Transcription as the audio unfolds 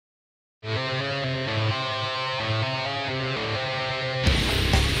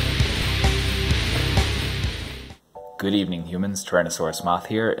Good evening, humans. Tyrannosaurusmoth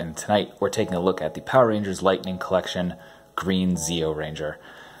here, and tonight we're taking a look at the Power Rangers Lightning Collection Green Zeo Ranger.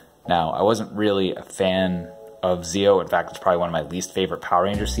 Now, I wasn't really a fan of Zeo. In fact, it's probably one of my least favorite Power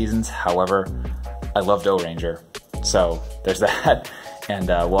Ranger seasons. However, I loved O-Ranger, so there's that. And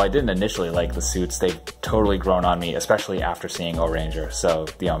while I didn't initially like the suits, they've totally grown on me, especially after seeing O-Ranger. So,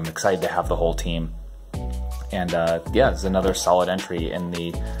 I'm excited to have the whole team. And yeah, it's another solid entry in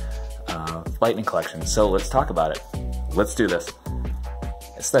the Lightning Collection. So let's talk about it. Let's do this.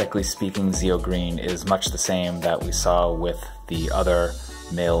 Aesthetically speaking, Zeo Green is much the same that we saw with the other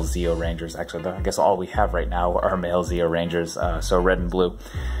male Zeo Rangers. Actually, I guess all we have right now are male Zeo Rangers, so red and blue.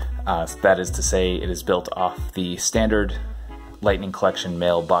 That is to say, it is built off the standard Lightning Collection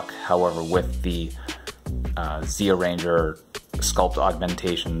male buck, however, with the Zeo Ranger sculpt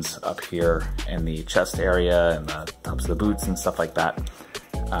augmentations up here in the chest area and the tops of the boots and stuff like that.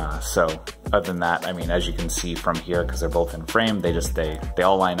 So other than that, I mean, as you can see from here, because they're both in frame, they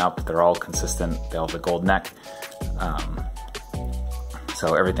all line up, they're all consistent, they all have the gold neck.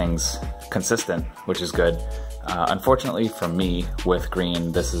 So everything's consistent, which is good. Unfortunately for me with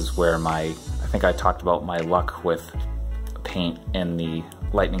green, this is where I think I talked about my luck with paint in the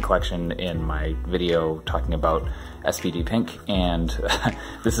Lightning Collection in my video talking about SPD Pink, and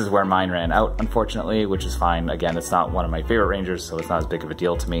this is where mine ran out, unfortunately, which is fine. Again, it's not one of my favorite Rangers, so it's not as big of a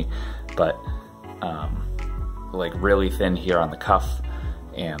deal to me, but like really thin here on the cuff,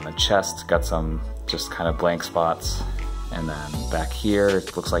 and the chest got some just kind of blank spots, and then back here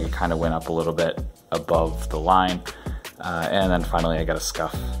it looks like it kind of went up a little bit above the line, and then finally I got a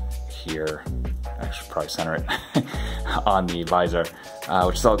scuff here. I should probably center it on the visor,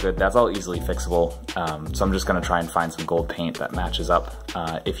 which is all good. That's all easily fixable. So I'm just going to try and find some gold paint that matches up.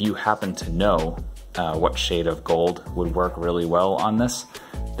 If you happen to know what shade of gold would work really well on this,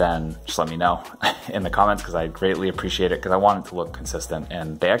 then just let me know in the comments, because I'd greatly appreciate it, because I want it to look consistent.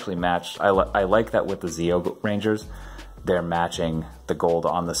 And they actually match. I like that with the Zeo Rangers, they're matching the gold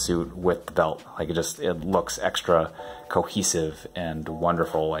on the suit with the belt. Like it looks extra cohesive and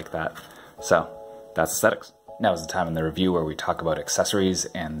wonderful like that. So that's aesthetics. Now is the time in the review where we talk about accessories,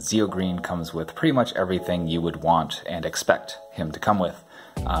 and Zeo Green comes with pretty much everything you would want and expect him to come with.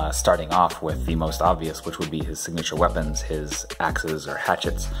 Starting off with the most obvious, which would be his signature weapons, his axes or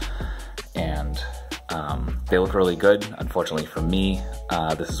hatchets. And they look really good. Unfortunately for me,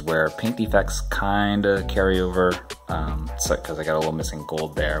 this is where paint defects kind of carry over, because I got a little missing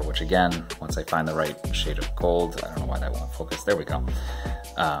gold there, which again, once I find the right shade of gold, I don't know why that won't focus, there we go.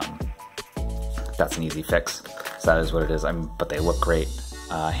 That's an easy fix, so that is what it is, but they look great.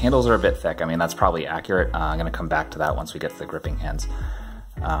 Handles are a bit thick. I mean, that's probably accurate. I'm going to come back to that once we get to the gripping hands.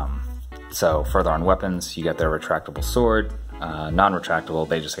 So further on weapons, you get their retractable sword. Non-retractable,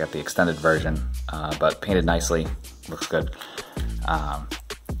 they just get the extended version, but painted nicely, looks good.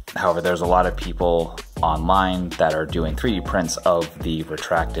 However, there's a lot of people online that are doing 3D prints of the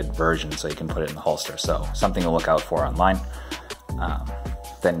retracted version so you can put it in the holster, so something to look out for online.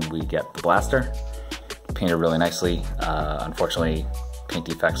 Then we get the blaster, painted really nicely. Unfortunately, paint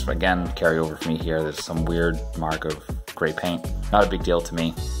defects again carry over for me here. There's some weird mark of gray paint. Not a big deal to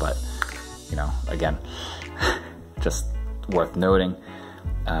me, but again, just worth noting.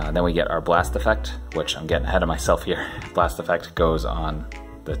 Then we get our blast effect, which I'm getting ahead of myself here. Blast effect goes on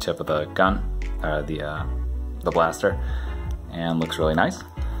the tip of the gun, the blaster, and looks really nice.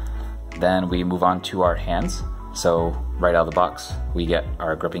 Then we move on to our hands. So right out of the box, we get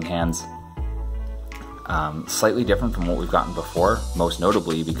our gripping hands. Slightly different from what we've gotten before, most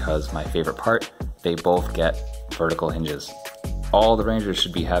notably because my favorite part, they both get vertical hinges. All the Rangers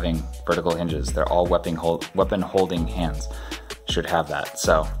should be having vertical hinges. They're all weapon holding hands should have that.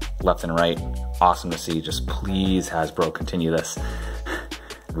 So left and right, awesome to see. Just please, Hasbro, continue this.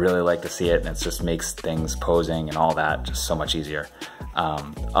 Really like to see it, and it just makes things posing and all that just so much easier.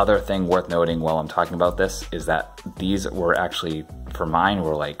 Other thing worth noting while I'm talking about this is that these were actually, for mine,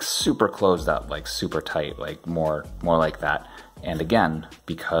 were like super closed up, like super tight, like more like that. And again,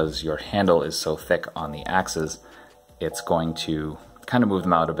 because your handle is so thick on the axes, it's going to kind of move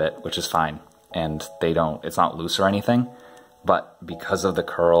them out a bit, which is fine. And it's not loose or anything, but because of the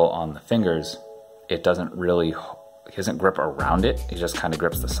curl on the fingers, it doesn't really, he doesn't grip around it, he just kind of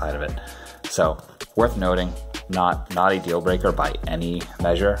grips the side of it. So worth noting, not a deal breaker by any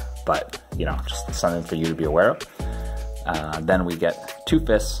measure, but just something for you to be aware of. Then we get 2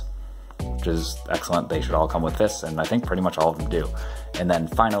 fists, which is excellent. They should all come with fists, and I think pretty much all of them do. And then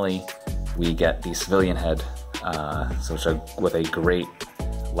finally, we get the civilian head, with a great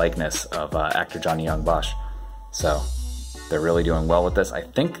likeness of actor Johnny Young Bosch. So they're really doing well with this. I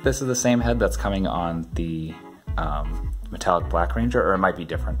think this is the same head that's coming on the metallic black ranger, or it might be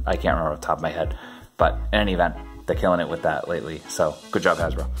different. I can't remember off the top of my head. But in any event, they're killing it with that lately. So good job,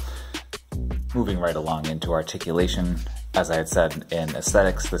 Hasbro. Moving right along into articulation. As I had said, in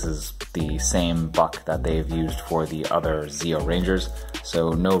aesthetics, this is the same buck that they've used for the other Zeo Rangers.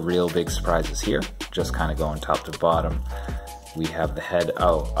 So no real big surprises here, just kind of going top to bottom. We have the head,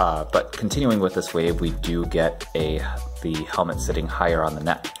 but continuing with this wave, we do get the helmet sitting higher on the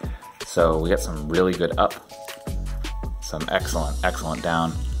neck. So we get some really good up, some excellent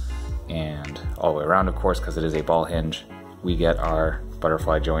down, and all the way around, of course, because it is a ball hinge. We get our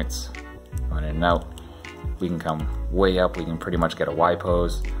butterfly joints going in and out. We can come way up, we can pretty much get a Y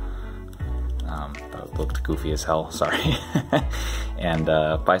pose. That looked goofy as hell, sorry. And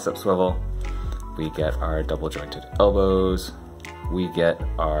bicep swivel. We get our double jointed elbows. We get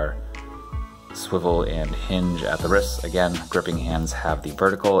our swivel and hinge at the wrists. Again, gripping hands have the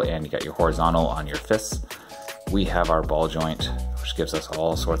vertical, and you get your horizontal on your fists. We have our ball joint, which gives us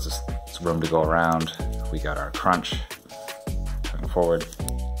all sorts of room to go around. We got our crunch, coming forward,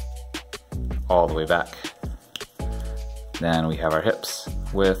 all the way back. Then we have our hips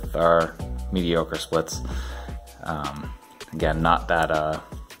with our mediocre splits. Again, not that,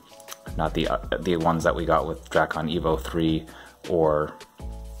 not the ones that we got with Drakon Evo 3 or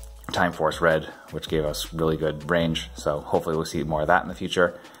Time Force Red, which gave us really good range. So hopefully we'll see more of that in the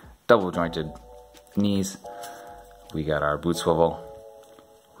future. Double jointed knees. We got our boot swivel.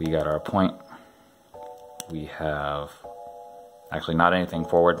 We got our point. We have actually not anything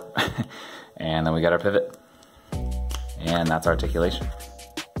forward. And then we got our pivot. And that's articulation.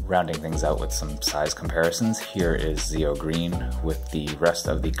 Rounding things out with some size comparisons, here is Zeo Green with the rest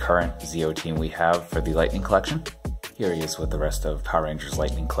of the current Zeo team we have for the Lightning Collection. Here he is with the rest of Power Rangers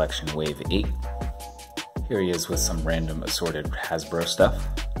Lightning Collection Wave 8. Here he is with some random assorted Hasbro stuff.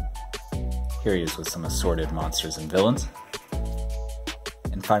 Here he is with some assorted monsters and villains.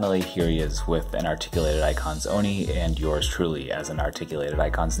 And finally, here he is with an Articulated Icons Oni and yours truly as an Articulated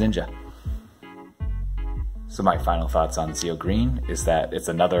Icons Ninja. So my final thoughts on Zeo Green is that it's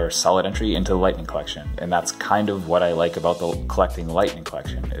another solid entry into the Lightning Collection, and that's kind of what I like about collecting the Lightning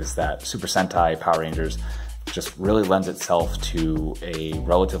Collection, is that Super Sentai Power Rangers just really lends itself to a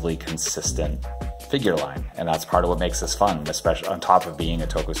relatively consistent figure line, and that's part of what makes this fun, especially on top of being a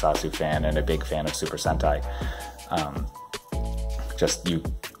Tokusatsu fan and a big fan of Super Sentai. Just you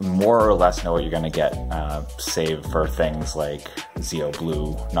more or less know what you're going to get, save for things like Zeo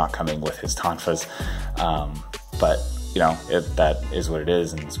Blue not coming with his tonfas. But, you know, that is what it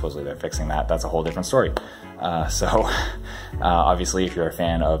is, and supposedly they're fixing that. That's a whole different story. Obviously, if you're a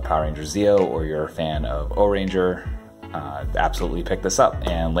fan of Power Rangers Zeo or you're a fan of O-Ranger, absolutely pick this up,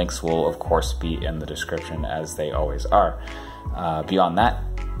 and links will, of course, be in the description as they always are. Beyond that,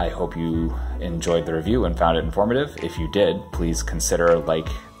 I hope you enjoyed the review and found it informative. If you did, please consider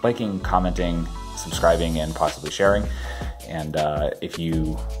liking, commenting, subscribing, and possibly sharing. And if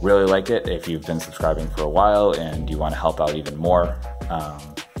you really like it, if you've been subscribing for a while and you want to help out even more,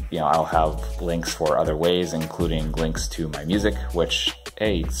 you know, I'll have links for other ways, including links to my music, which,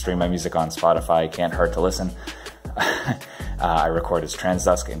 hey, stream my music on Spotify, can't hurt to listen. I record as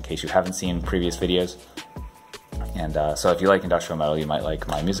Transdusk in case you haven't seen previous videos. And so if you like industrial metal, you might like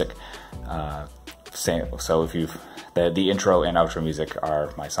my music. So if the intro and outro music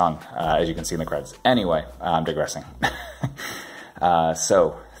are my song, as you can see in the credits. Anyway, I'm digressing.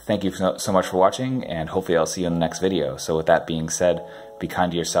 So thank you so much for watching, and hopefully I'll see you in the next video. So with that being said, be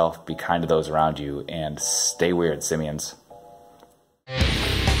kind to yourself, be kind to those around you, and stay weird, simians.